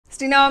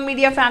Sree Nava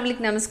media family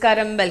ki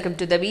namaskaram. Welcome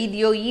to the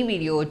video. Ee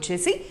video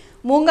vachesi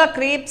Moonga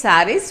crepe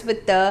sarees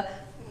with the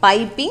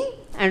piping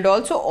and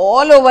also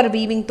all over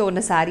weaving తో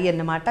ఉన్న sorry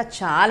అన్నమాట.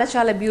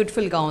 చాలా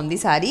beautiful గా ఉంది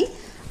sorry.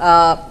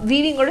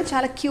 Weaving కూడా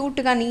చాలా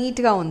cute గా neat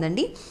గా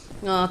ఉందండి.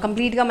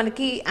 కంప్లీట్ గా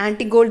మనకి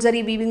యాంటీ గోల్డ్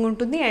జరీ వీవింగ్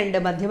ఉంటుంది అండ్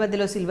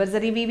మధ్యలో సిల్వర్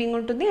జరీ వీవింగ్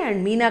ఉంటుంది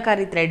అండ్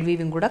మీనాకారి థ్రెడ్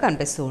వీవింగ్ కూడా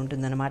కనిపిస్తూ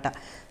ఉంటుందన్నమాట.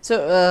 సో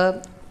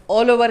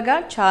ఆల్ ఓవర్గా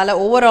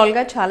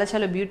ఓవరాల్గా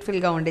చాలా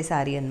బ్యూటిఫుల్గా ఉండే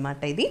శారీ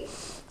అనమాట ఇది.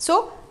 So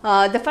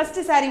the first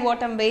sari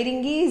what I'm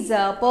wearing is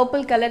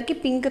purple కలర్కి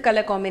పింక్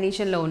కలర్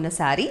కాంబినేషన్లో ఉన్న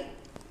శారీ.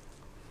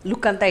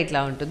 లుక్ అంతా ఇట్లా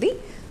ఉంటుంది.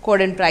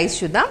 కోడ్ అండ్ ప్రైస్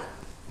చూద్దాం.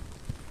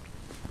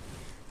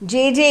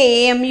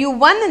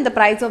 JJAMU1 and the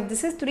price of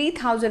this is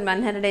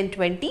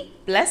 3120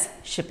 plus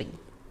shipping.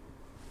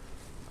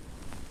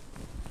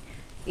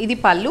 ఇది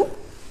పళ్ళు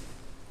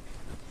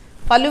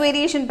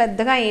వేరియేషన్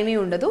పెద్దగా ఏమీ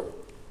ఉండదు.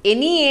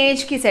 ఎనీ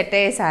ఏజ్కి సెట్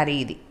అయ్యే శారీ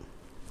ఇది.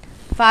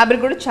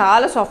 ఫ్యాబ్రిక్ కూడా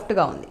చాలా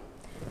సాఫ్ట్గా ఉంది.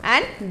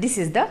 And this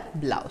is the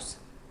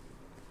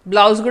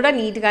blouse కూడా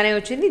నీట్గానే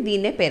వచ్చింది.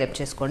 దీన్నే పేరప్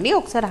చేసుకోండి.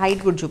 ఒకసారి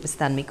హైట్ కూడా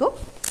చూపిస్తాను మీకు.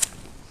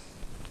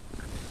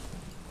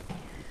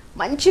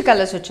 మంచి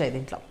కలర్స్ వచ్చాయి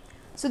దీంట్లో.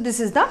 So this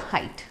is the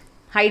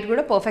height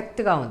కూడా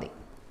పర్ఫెక్ట్గా ఉంది.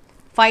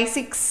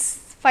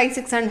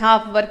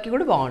 5'6" వరకు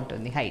కూడా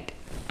బాగుంటుంది height.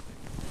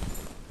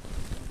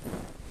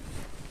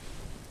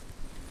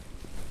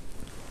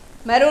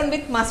 Maroon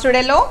with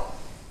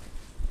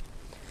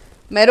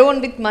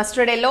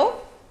mustard yellow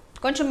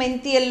కొంచెం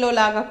మెంతి ఎల్లో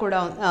లాగా కూడా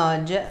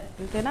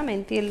ఇంతేనా?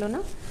 మెంతి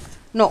ఎల్లోనా?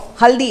 నో,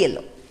 హల్దీ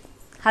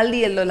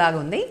ఎల్లో లాగా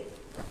ఉంది.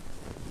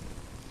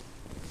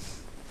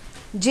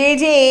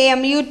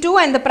 JJAMU2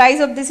 and the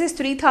price of this is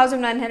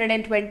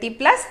 3120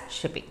 plus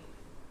shipping.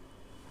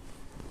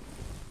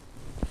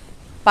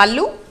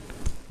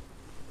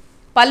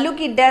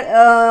 పళ్ళుకి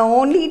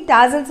ఓన్లీ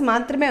టాజల్స్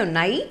మాత్రమే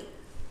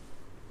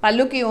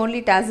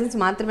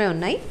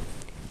ఉన్నాయి.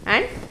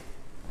 అండ్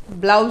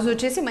బ్లౌజ్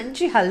వచ్చేసి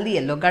మంచి హల్దీ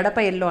ఎల్లో, గడప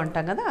ఎల్లో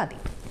అంటాం కదా అది.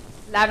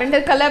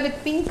 Lavender colour with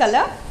pink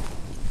colour.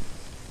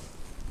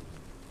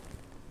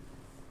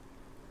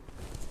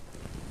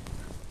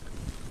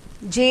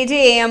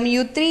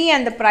 JJAMU3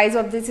 and the price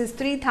of this is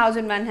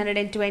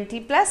 3120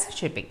 plus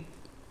shipping.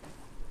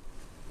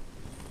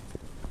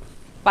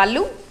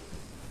 పళ్ళు,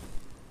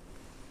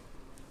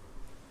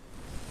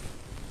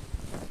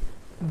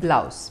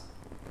 బ్లౌజ్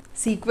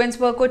సీక్వెన్స్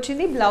వర్క్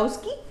వచ్చింది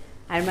బ్లౌజ్కి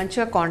అండ్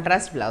మంచిగా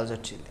కాంట్రాస్ట్ బ్లౌజ్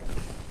వచ్చింది.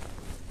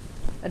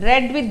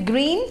 Red with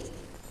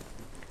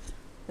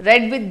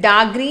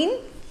dark green.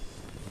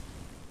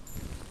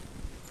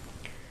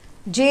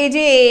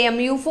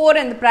 JJAMU4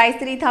 and the price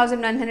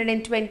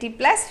 3120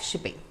 plus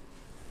shipping.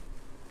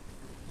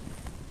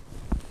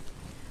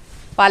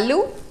 పళ్ళు,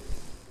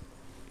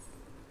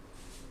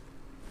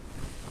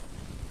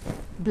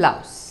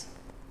 blouse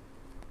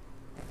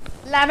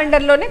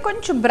లావెండర్లోనే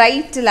కొంచెం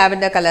bright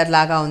lavender colour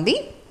లాగా ఉంది.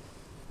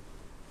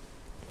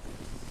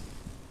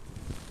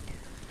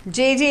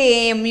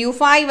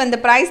 JJAMU5 and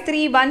the price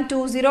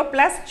 3120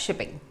 plus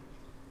shipping.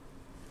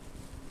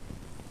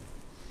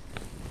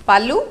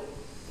 పళ్ళు,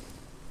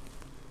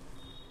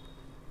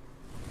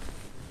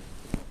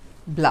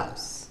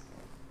 blouse.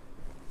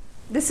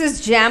 This is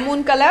jamun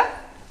color.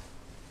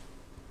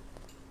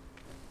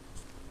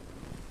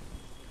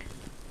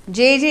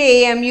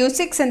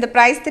 JJAMU6 and the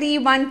price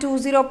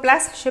 3120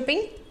 plus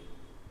shipping.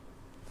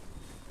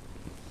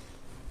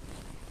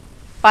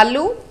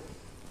 పళ్ళు,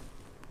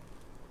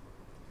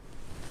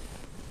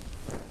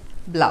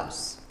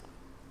 blouse.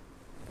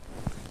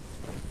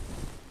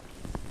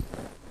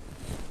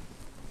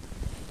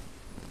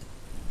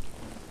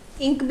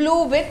 Ink blue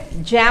with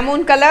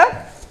jamun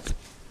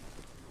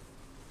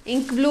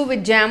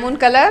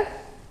color.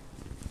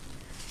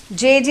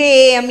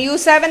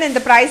 JJAMU7 and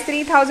the price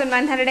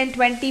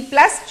 3120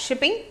 plus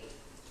shipping.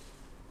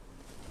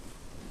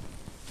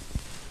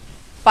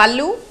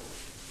 పళ్ళు,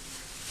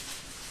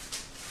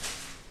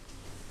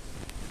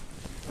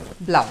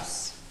 blouse.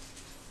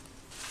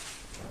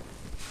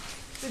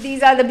 So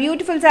these are the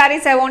beautiful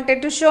sarees I wanted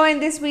to show in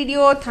this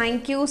video.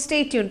 Thank you.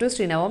 Stay tuned to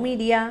Sree Nava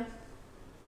Media.